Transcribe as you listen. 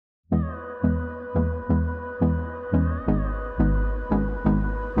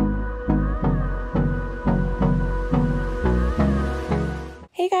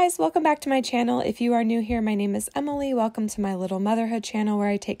Hey guys, welcome back to my channel. If you are new here, my name is Emily. Welcome to my little motherhood channel where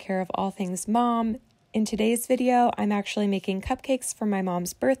I take care of all things mom. In today's video, I'm actually making cupcakes for my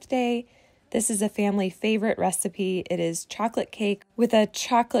mom's birthday. This is a family favorite recipe. It is chocolate cake with a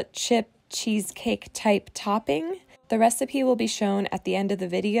chocolate chip cheesecake type topping. The recipe will be shown at the end of the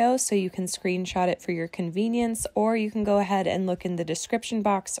video, so you can screenshot it for your convenience, or you can go ahead and look in the description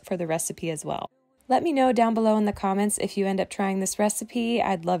box for the recipe as well. Let me know down below in the comments if you end up trying this recipe.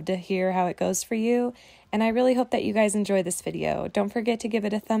 I'd love to hear how it goes for you, and I really hope that you guys enjoy this video. Don't forget to give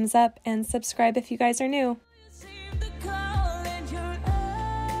it a thumbs up and subscribe if you guys are new.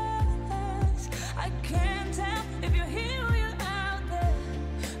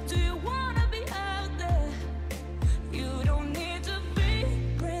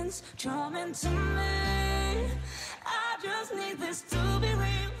 Charming to me, I just need this to be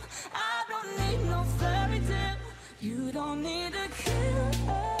real. I don't need no fairy tale. You don't need a killer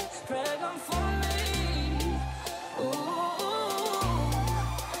dragon for me. Ooh,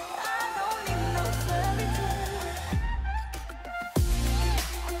 I don't need no fairy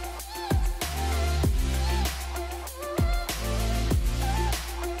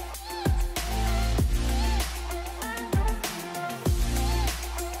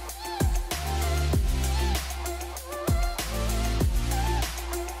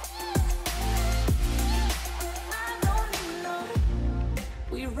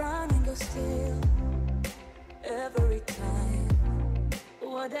still every time.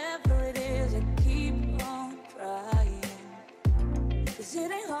 Whatever it is, I keep on trying. 'Cause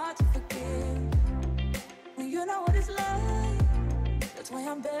it ain't hard to forgive when you know what it's like. That's why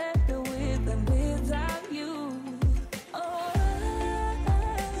I'm better with than without you. Oh,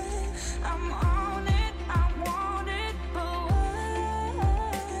 I'm on it, I want it, but why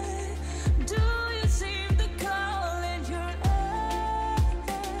do you seem to call in your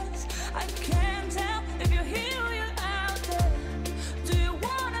eyes? I can't tell if you're here or you're out there. Do you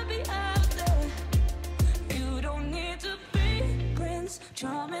wanna be out there? You don't need to be Prince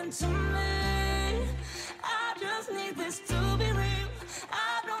Charming to me. I just need this to be real.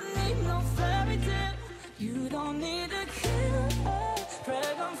 I don't need no fairy tale. You don't need a killer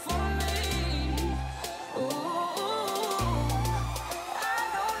dragon for me. Ooh, I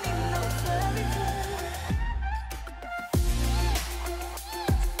don't need no fairy tale.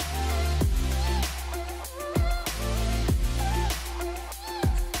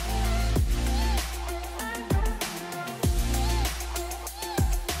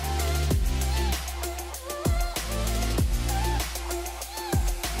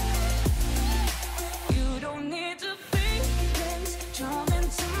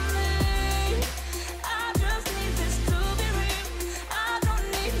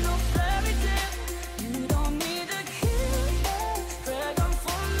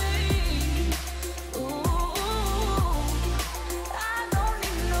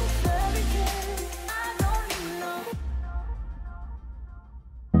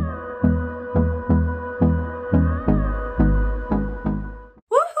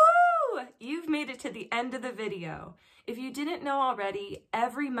 To the end of the video. If you didn't know already,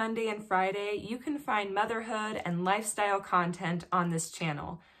 every Monday and Friday you can find motherhood and lifestyle content on this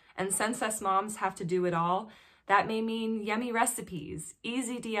channel. And since us moms have to do it all, that may mean yummy recipes,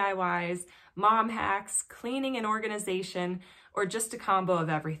 easy DIYs, mom hacks, cleaning and organization, or just a combo of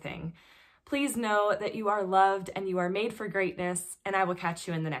everything. Please know that you are loved and you are made for greatness, and I will catch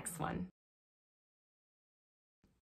you in the next one.